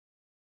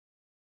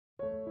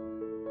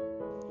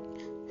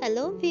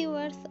Hello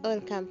viewers,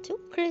 welcome to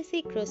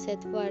Crazy Crochet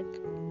Work.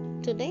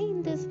 Today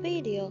in this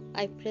video,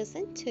 I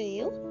present to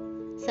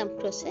you some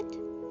crochet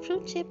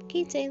fruit shaped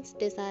keychains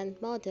design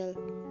model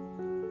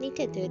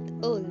knitted with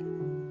wool.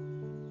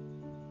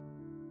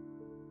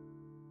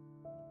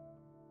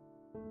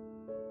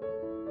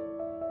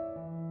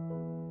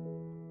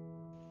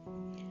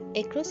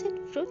 A crochet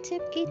fruit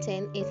shaped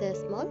keychain is a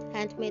small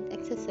handmade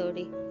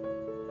accessory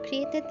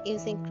created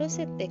using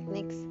crochet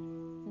techniques.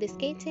 These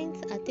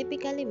keychains are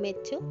typically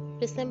made to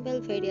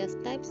resemble various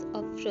types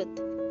of fruit,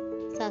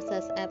 such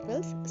as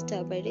apples,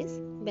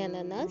 strawberries,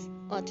 bananas,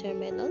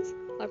 watermelons,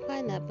 or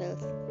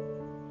pineapples.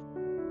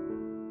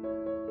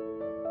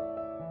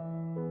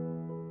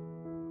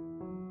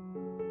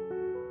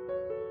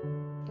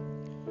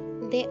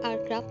 They are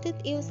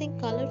crafted using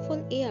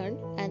colorful yarn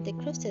and a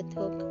crochet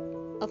hook,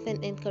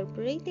 often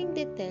incorporating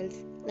details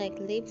like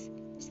leaves,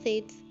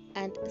 seeds,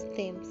 and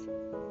stems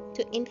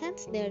to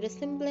enhance their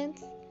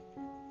resemblance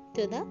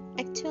to the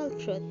actual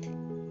fruit.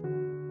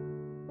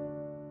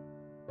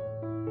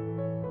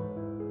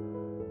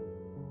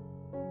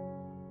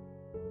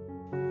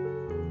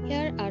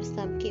 Here are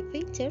some key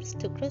features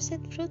to crochet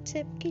fruit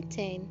shaped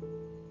keychain.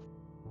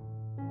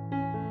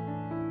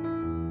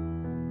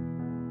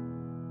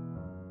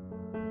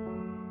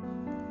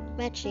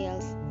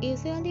 Materials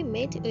usually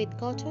made with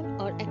cotton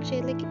or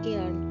acrylic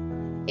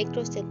yarn, a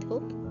crochet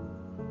hook,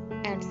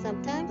 and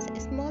sometimes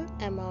small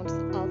amounts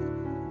of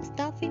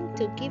stuffing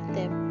to give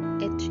them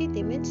a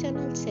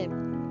three-dimensional shape.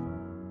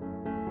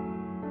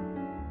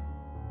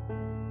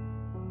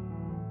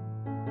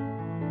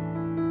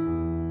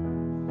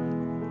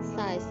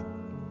 Size.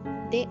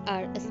 They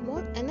are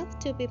small enough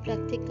to be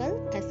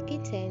practical as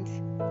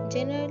keychains,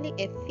 generally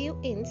a few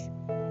inches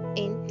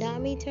in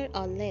diameter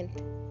or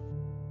length.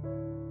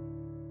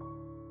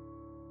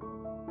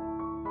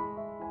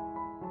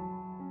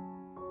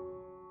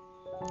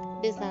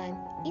 Design.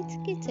 Each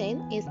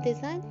keychain is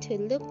designed to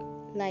look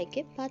like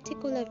a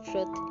particular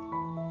fruit,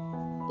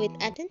 with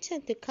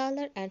attention to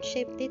color and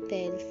shape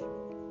details.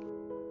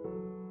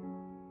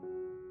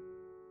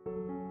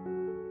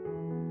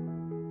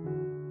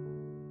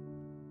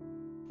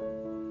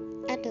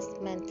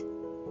 Attachment.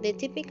 They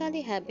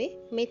typically have a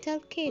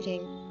metal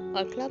keyring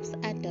or clubs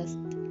attached,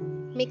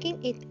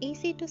 making it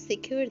easy to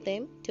secure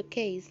them to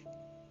case,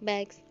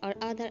 bags, or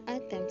other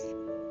items.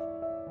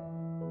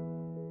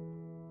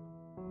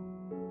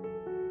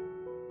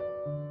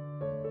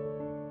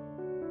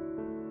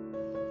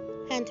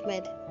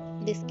 Handmade.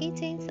 These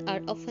keychains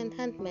are often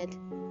handmade,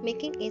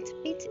 making each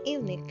piece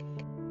unique.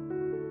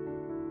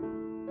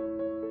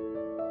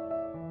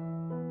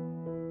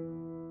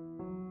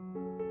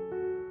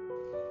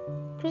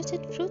 Crochet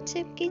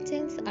fruit-shaped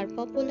keychains are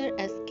popular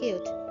as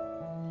cute,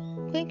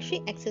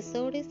 quick-free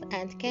accessories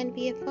and can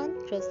be a fun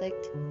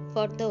project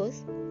for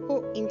those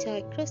who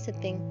enjoy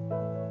crocheting.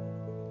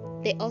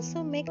 They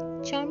also make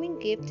charming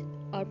gifts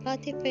or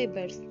party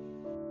favors.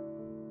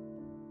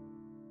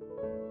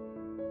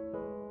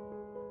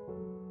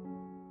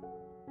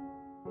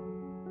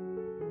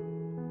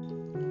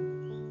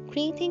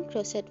 Creating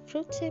crochet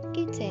fruit-shaped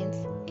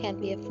keychains can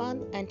be a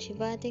fun and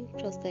rewarding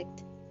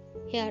project.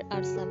 Here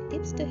are some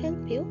tips to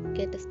help you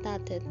get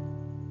started.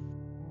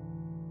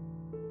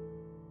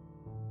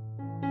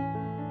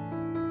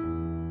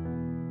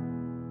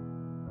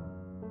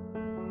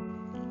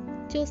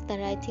 Choose the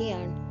right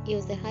yarn.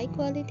 Use a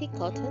high-quality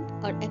cotton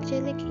or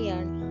acrylic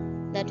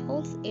yarn that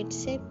holds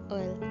its shape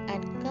well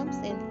and comes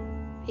in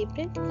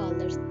vibrant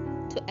colors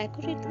to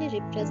accurately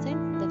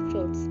represent the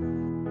fruits.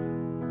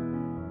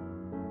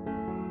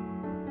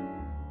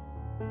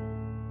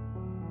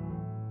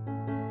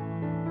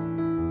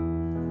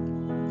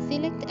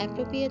 Select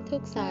appropriate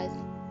hook size.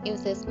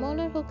 Use a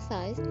smaller hook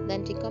size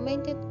than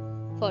recommended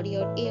for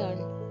your yarn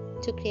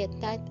to create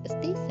tight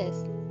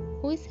stitches,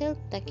 which help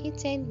the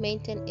keychain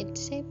maintain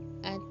its shape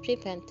and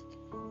prevent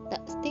the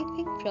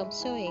stiffing from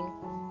showing.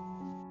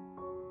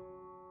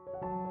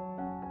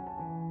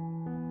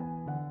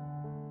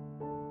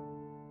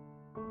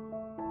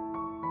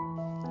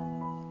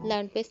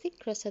 Learn basic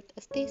crochet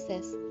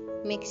stitches.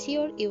 Make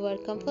sure you are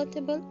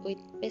comfortable with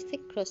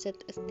basic crochet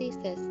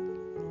stitches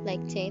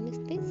like chain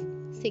stitch,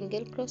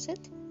 single crochet,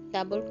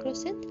 double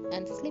crochet,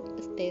 and slip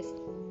stitch.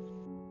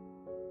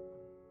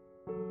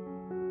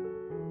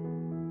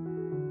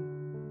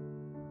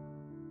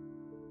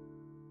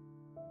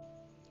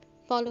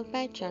 Follow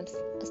patterns.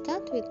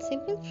 Start with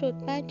simple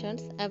fruit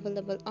patterns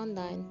available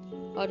online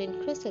or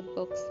in crochet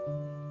books.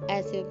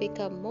 As you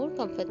become more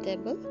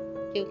comfortable,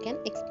 you can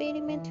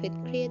experiment with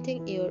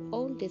creating your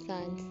own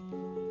designs.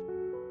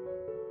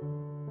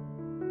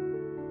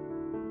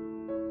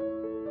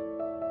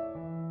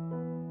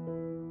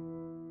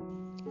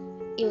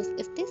 Use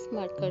stitch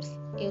markers.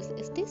 Use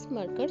stitch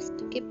markers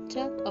to keep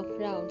track of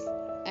rounds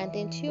and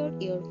ensure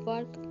your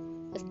work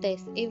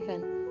stays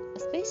even,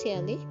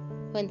 especially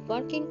when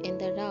working in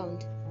the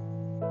round.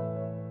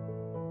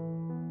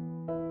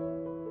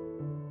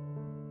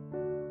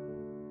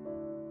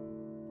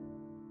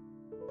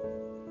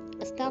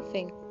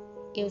 Stuffing.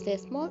 Use a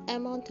small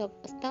amount of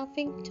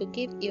stuffing to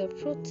give your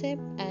fruit shape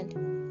and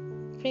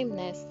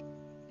firmness.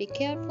 Be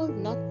careful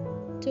not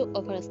to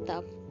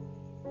overstuff,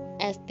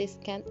 as this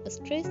can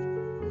stress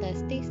the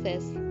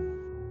stitches.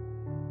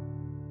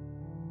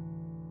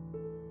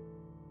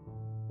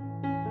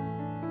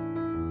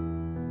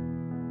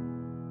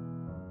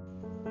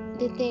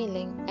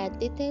 Detailing. Add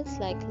details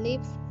like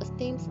leaves,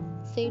 stems,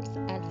 seeds,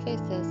 and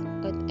faces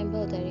with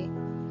embroidery,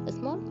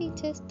 small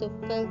pieces to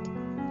felt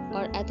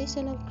or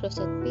additional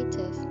crochet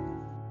pieces.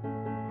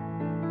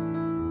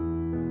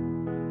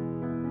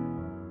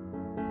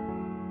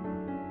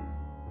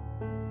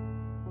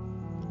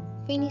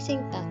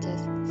 Finishing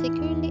touches.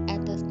 Securely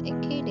attach a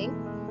keyring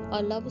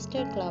or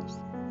lobster gloves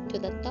to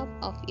the top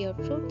of your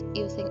fruit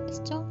using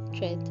strong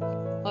thread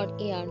or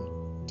yarn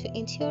to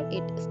ensure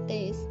it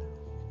stays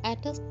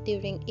attached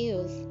during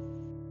use.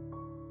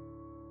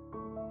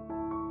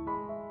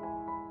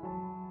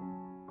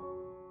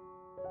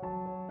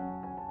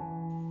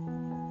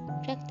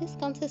 Practice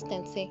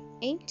consistency.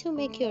 Aim to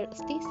make your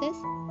stitches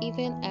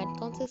even and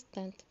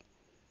consistent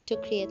to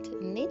create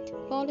a neat,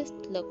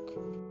 polished look.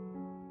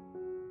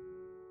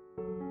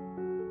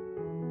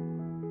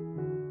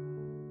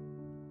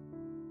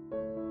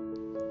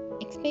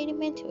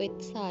 Experiment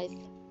with size.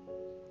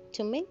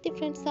 To make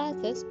different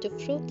sizes to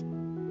fruit,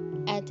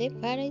 add a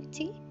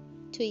variety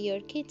to your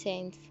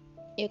keychains.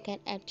 You can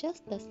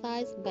adjust the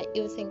size by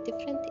using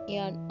different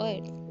yarn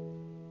weights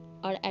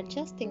or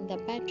adjusting the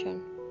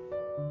pattern.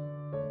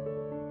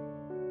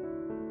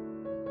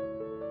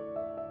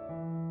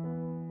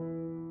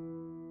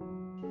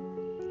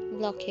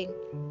 Blocking.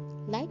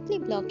 Lightly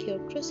block your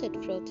crochet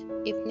fruit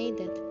if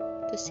needed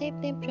to shape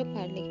them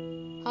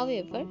properly.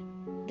 However,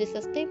 this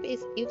step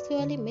is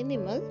usually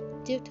minimal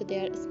due to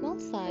their small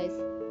size.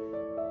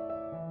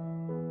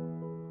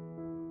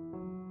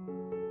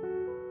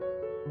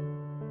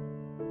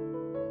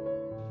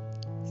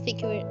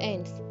 Secure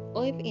ends.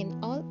 Weave in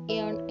all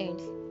yarn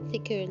ends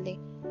securely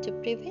to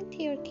prevent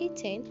your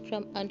keychain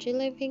from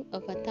unraveling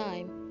over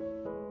time.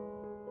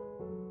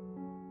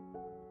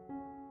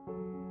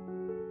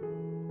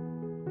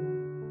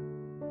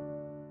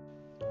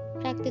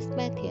 Practice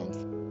patience.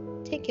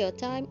 Take your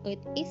time with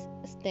each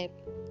step,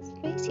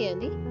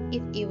 especially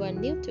if you are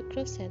new to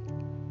crochet.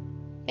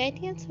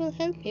 Patience will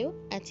help you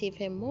achieve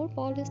a more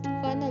polished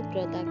final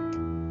product.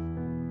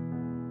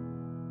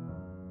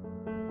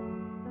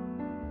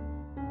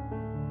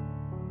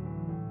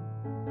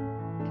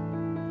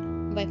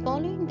 By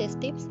following these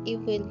tips, you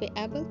will be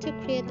able to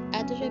create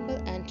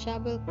adorable and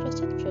travel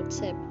crochet fruit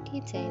shaped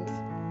keychains.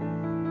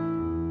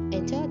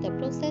 Enjoy the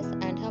process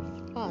and have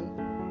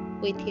fun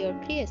with your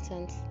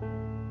creations.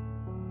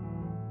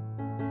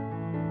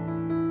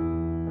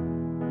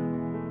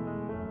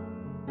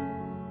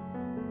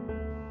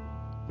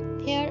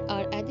 Here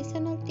are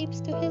additional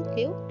tips to help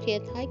you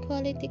create high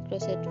quality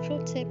crochet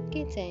fruit shaped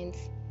keychains.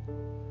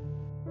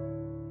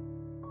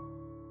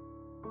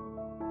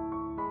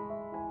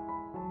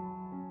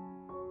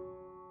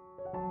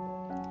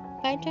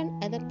 Pattern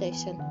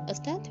adaptation.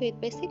 Start with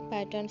basic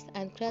patterns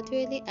and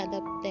gradually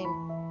adapt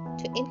them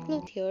to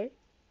include your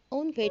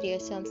own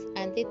variations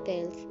and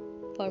details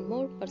for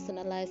more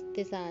personalized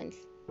designs.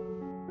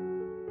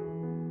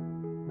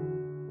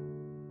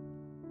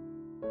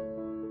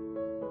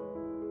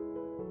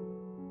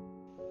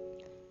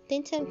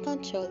 Tension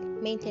control.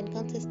 Maintain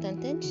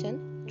consistent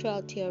tension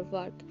throughout your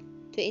work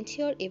to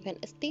ensure even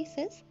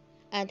stitches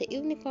and a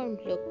uniform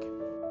look.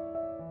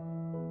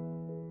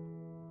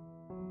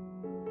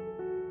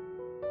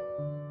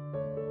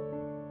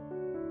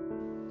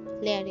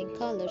 Layering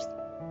colors.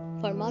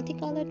 For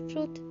multicolored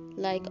fruit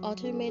like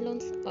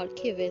watermelons or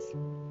kiwis,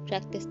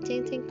 practice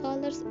changing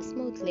colors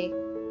smoothly.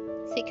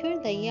 Secure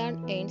the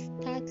yarn ends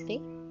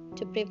tightly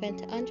to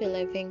prevent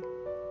unraveling.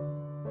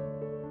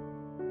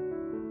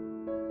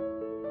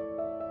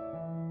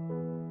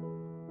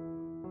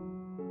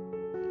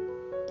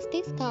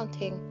 Stitch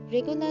counting.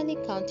 Regularly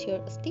count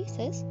your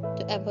stitches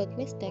to avoid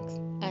mistakes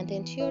and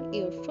ensure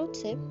your fruit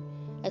shape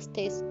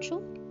stays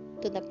true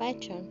to the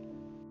pattern.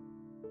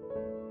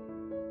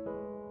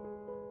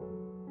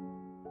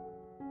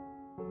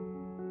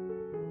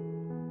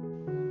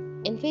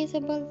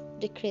 Invisible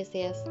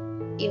decreases.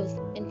 Use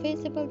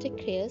invisible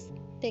decrease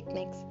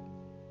techniques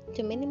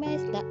to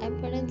minimize the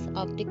appearance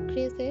of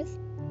decreases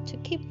to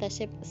keep the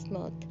shape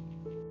smooth.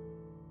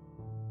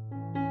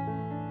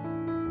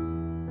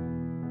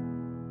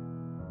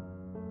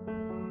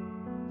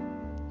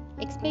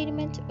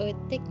 Experiment with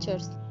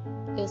textures.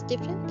 Use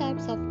different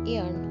types of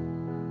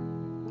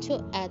yarn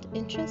to add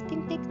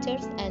interesting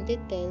textures and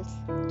details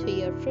to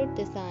your fruit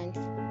designs.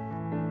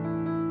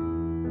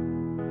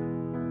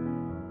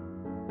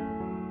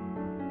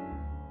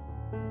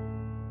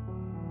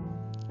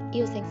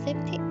 Using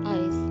safety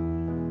eyes.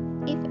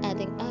 If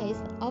adding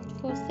eyes, opt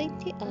for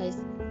safety eyes,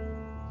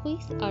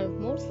 which are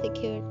more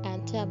secure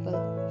and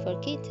durable for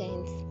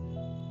keychains.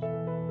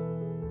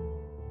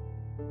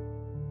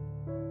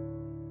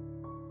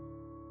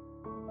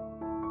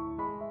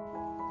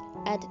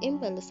 Add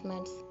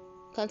embellishments.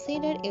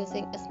 Consider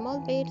using small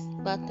beads,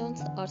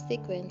 buttons, or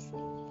sequins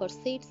for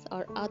seeds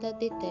or other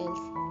details.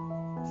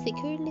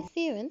 securely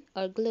sewn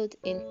or glued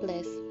in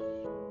place.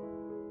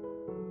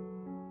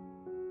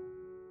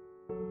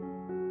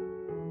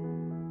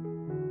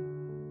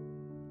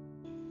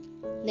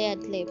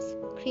 Layered leaves.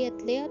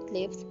 Create layered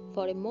leaves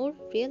for a more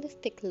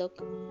realistic look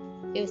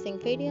using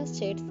various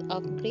shades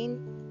of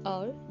green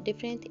or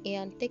different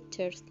yarn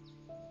textures.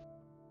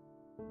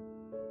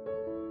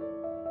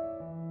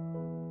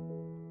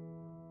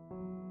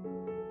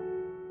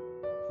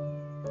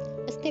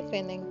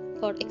 Stiffening.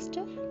 For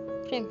extra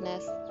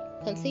firmness,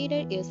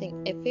 consider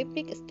using a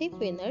fabric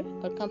stiffener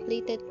or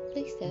completed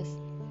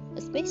pieces,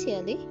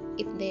 especially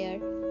if they are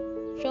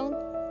prone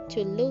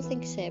to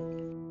losing shape.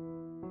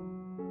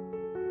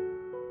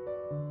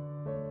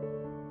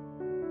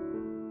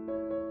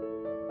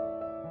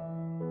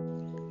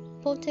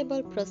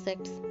 Portable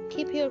projects.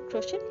 Keep your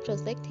crochet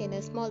project in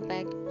a small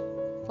bag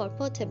for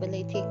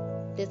portability.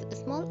 These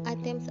small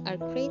items are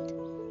great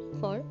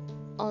for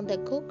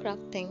on-the-go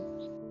crafting.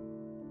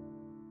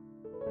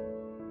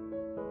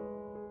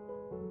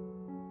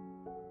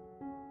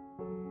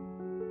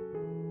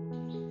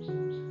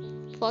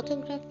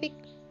 Photographic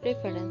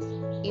reference.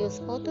 Use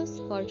photos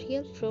for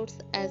real fruits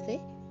as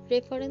a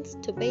reference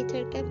to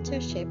better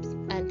capture shapes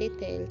and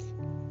details.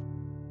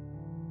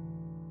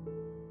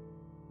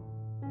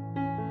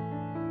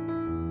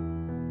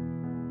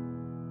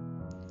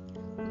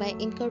 By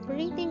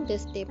incorporating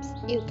these tips,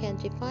 you can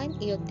refine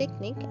your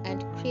technique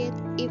and create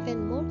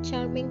even more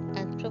charming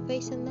and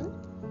professional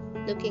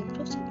looking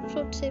crochet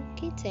fruit shape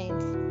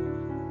keychains.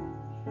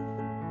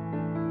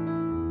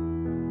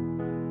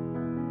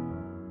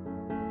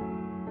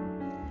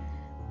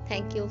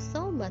 Thank you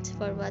so much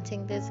for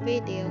watching this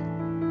video.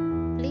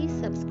 Please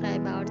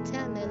subscribe our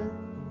channel.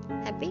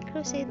 Happy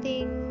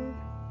crocheting!